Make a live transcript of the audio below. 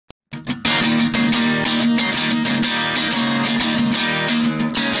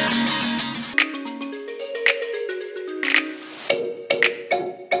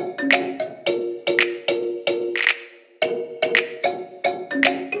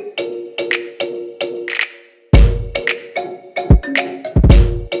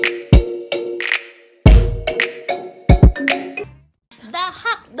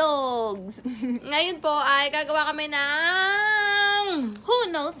ay gagawa kami ng Who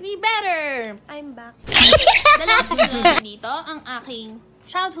Knows Me Better? I'm back. Dalawang episode dito, ang aking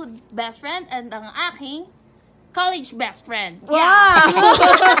childhood best friend and ang aking college best friend. Wow!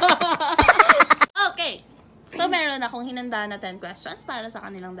 Okay. So, meron akong hinanda na 10 questions para sa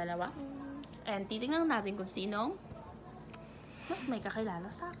kanilang dalawa. And titingnan natin kung sino mas may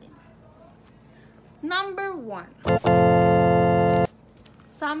kakilala sa akin. Number 1.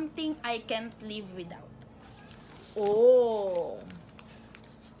 Something I can't live without. Oh.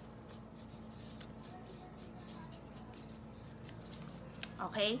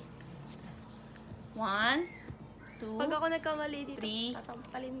 Okay? 1, 2, Pag ako nagkamali dito, 3,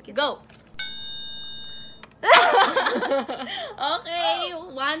 tatampalin kita. go! Okay,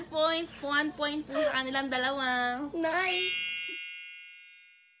 1 point. 1 point po sa kanilang dalawa. Nice!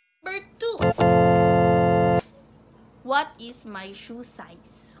 Number 2. What is my shoe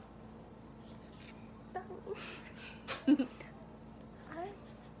size? Ay.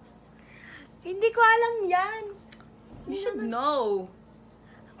 Hindi ko alam yan. You should know.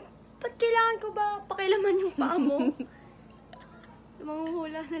 Ba't kailangan ko ba pakilaman yung paa mo?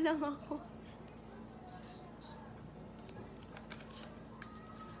 Manghuhula na lang ako.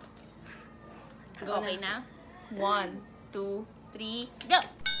 Okay na? 1, 2, 3, go!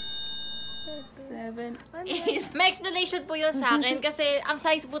 7, 8. May explanation po yun sa akin kasi ang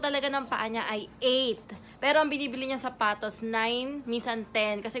size po talaga ng paa niya ay 8. Pero ang binibili niya sapatos 9, minsan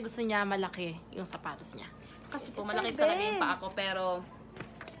 10 kasi gusto niya malaki yung sapatos niya. Kasi po, malaki talaga yung paa ko, pero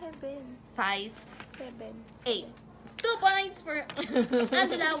 7. size 7. 8. 2 points for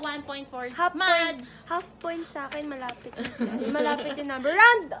Angela, 1 point for Half Maj. point, half point sa akin, malapit. Malapit yung number.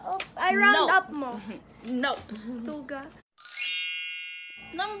 Round up! Round No. up mo. No. Tuga.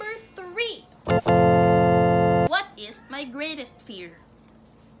 Number 3. What is my greatest fear?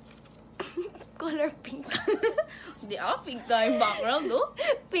 Color pink. Hindi pink na yung background, oh.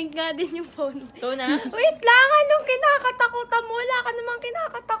 Pink nga din yung phone. Go na. Wait lang, anong kinakatakutan mo? Wala ka namang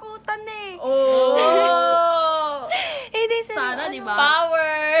kinakatakutan eh. Oh! Hindi Sana, di ba?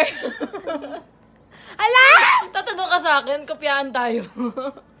 Power! Ala! Tatanong ka sa akin, kopyahan tayo.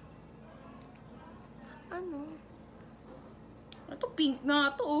 Ano? Ito, pink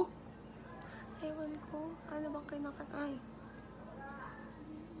na to, oh. Ewan ko. Ano bang kinakatakutan? Ay.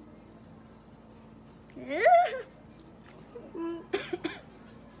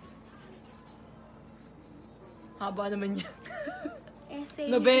 Haba naman yan. Essay.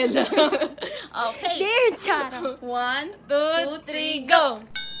 Nobela. Okay. Dear Chara. 1, 2, 3, go!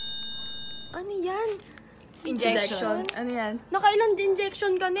 Ano yan? Injection. Ano yan? Nakailang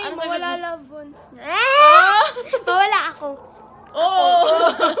injection ka na eh. Ano sagot Mawala mo? loved ones na. Ah! Mawala ako. Oh!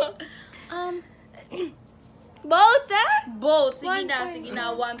 Both eh? Both. Sige 1 na, point. sige na.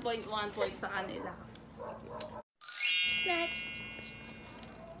 1 point, 1 point sa kanila. Next.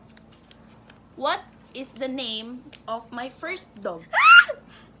 What is the name of my first dog?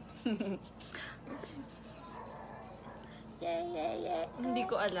 Yeah. Hindi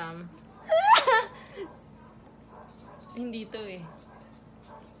ko alam. Hindi to eh.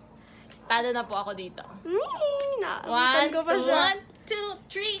 Talo na po ako dito. Naabutan ko pa siya. 1,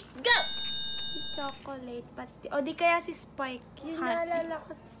 2, 3, go! Si Chocolate pati. O di kaya si Spike. Yun Hachi. naalala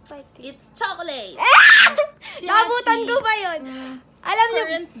ko si Spike. It's chocolate. Si Naabutan Hachi. ko ba yun? Alam niyo,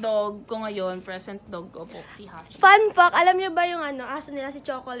 Current dog ko ngayon, present dog ko po, si Hachi. fun fact, alam niyo ba yung aso nila si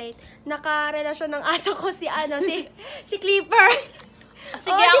Chocolate? Nakarelasyon ng aso ko si si Clipper.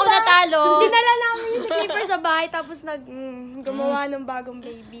 Sige, ako diba? natalo. Dinala namin yung si Clipper sa bahay tapos gumawa ng bagong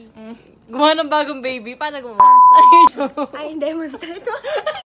baby. Gumawa ng bagong baby. Paano gumawa? Ay, hindi mo ito.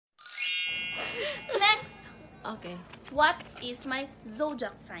 Next. Okay. What is my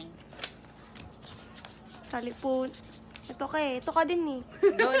zodiac sign? Salipon. Ito ka eh. Ito ka din eh.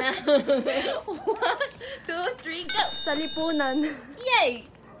 Go na. 1, 2, 3, go! Salipunan. Yay!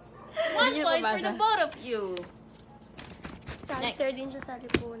 1 Hindi niyo point for mabasa. the both of you. Cancer din siya sa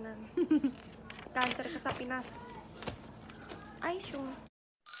lipunan. Cancer ka sa Pinas. Ay, sure.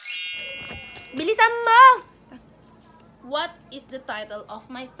 Bilisan mo! What is the title of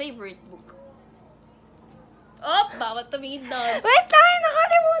my favorite book? Oh, bawat tumingin doon. Wait lang,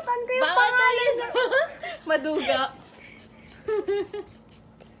 nakalimutan ko yung Bawat pangalan. tumingin. Maduga.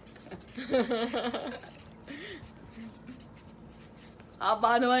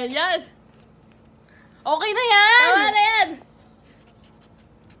 Haba naman yan. Okay na yan! Tama na yan.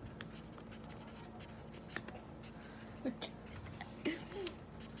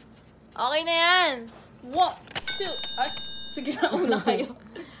 Okay na yan! 1, 2, ay, sige na, una kayo.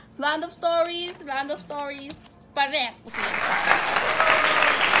 Land of stories, parehas po sila.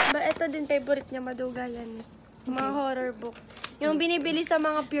 Ito din, favorite niya, maduga yan. Yung mga horror book. Yung binibili sa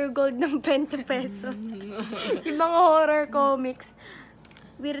mga pure gold ng 20 pesos. Yung mga horror comics.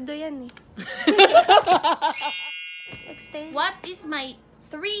 Weirdo yan eh. Extend. What is my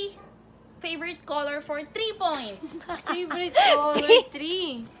 3 favorite color for 3 points? Favorite color,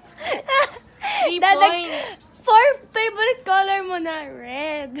 3. 3 points. 4 favorite color mo na,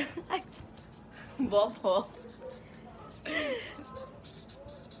 red. Ay, Bobo.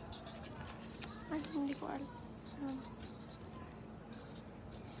 hindi ko alam.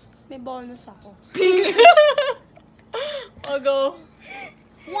 May bonus ako. O, go.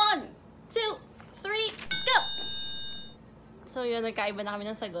 1, 2, 3, go! So, yun, nagkaiba na kami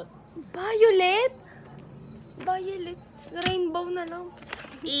ng sagot. Violet? Violet. Rainbow na lang.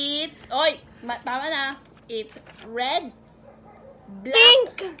 It's, tama na. It's red, black,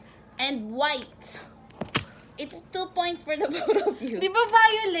 Pink! and white. It's 2 points for the both of you. Di ba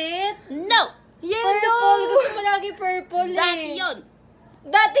violet? No! Yellow! Purple. Gusto mo lagi purple Dati yun.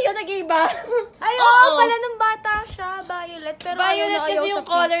 Dati yun nag-iba. Ay, Oo. oo, pala nung bata siya, violet. Pero Violet ayaw kasi sa yung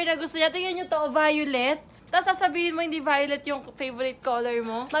pink. color na gusto niya. Tingnan nyo to, violet. Tapos sasabihin mo hindi violet yung favorite color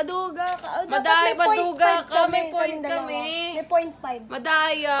mo. Maduga ka. Oh, dapat Maduga may point ka, 5 kami, may point kayong dalawa. kami. May point 5.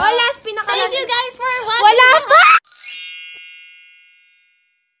 Madaya. Oh, last, pinaka Thank you guys for watching. Wala pa!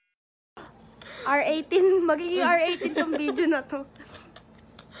 R18. Magiging R18 tong video na to.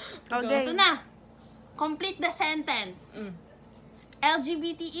 Okay. Ito na. Complete the sentence.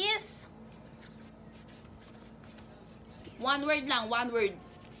 LGBT is... One word lang, one word.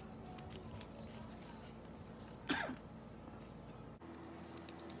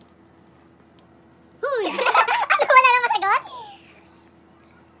 Uy! Wala nang masagot?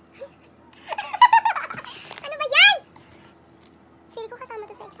 Ano ba yan? Feel ko kasama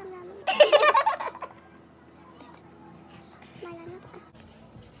to sa exam namin. Malala ko.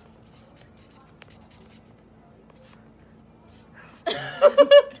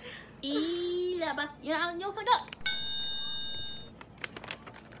 Ilabas yun ang yung sagot.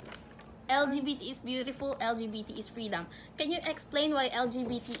 LGBT is beautiful, LGBT is freedom. Can you explain why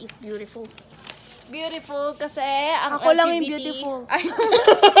LGBT is beautiful? Beautiful kasi ang Ako lang yung LGBT beautiful.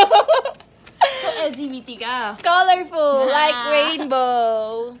 So, LGBT ka. Colorful, like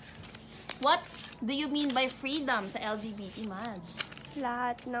rainbow. What do you mean by freedom sa LGBT, Maj?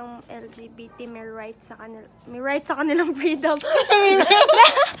 Lahat ng LGBT may rights sa kanila. May rights sa kanilang freedom.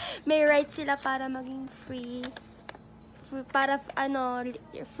 May rights sila para maging free. Para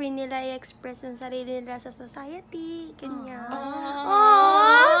free nila i-express yung sarili nila sa society. Ganyan.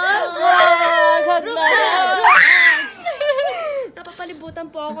 Napapalibutan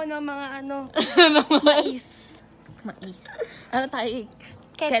po ako ng mga mais. Mais. Ano tayo?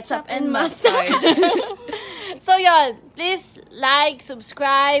 Ketchup and mustard. So yun, please like,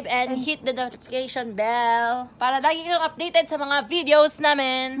 subscribe, and hit the notification bell para lagi kayong updated sa mga videos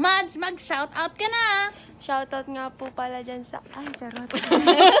namin. Maj, mag-shoutout ka na. Shoutout nga po pala dyan sa... Ay, charot.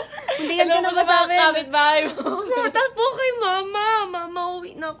 Hindi ka Hello na po sa mga masabi. kapitbahay mo. Shoutout po kay Mama. Mama,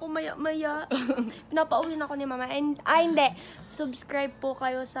 uwi na ako maya-maya. Pinapauwi na ako ni Mama. And, hindi. Subscribe po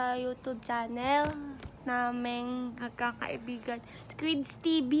kayo sa YouTube channel naming magkakaibigan. Squids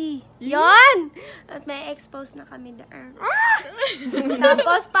TV. Yon! At may expose na kami doon.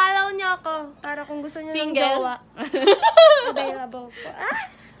 Tapos, follow niyo ako para kung gusto niyo ng Single? jowa. Available po.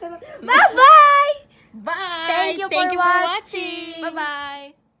 Bye-bye! Bye! Thank you for watching! Bye-bye!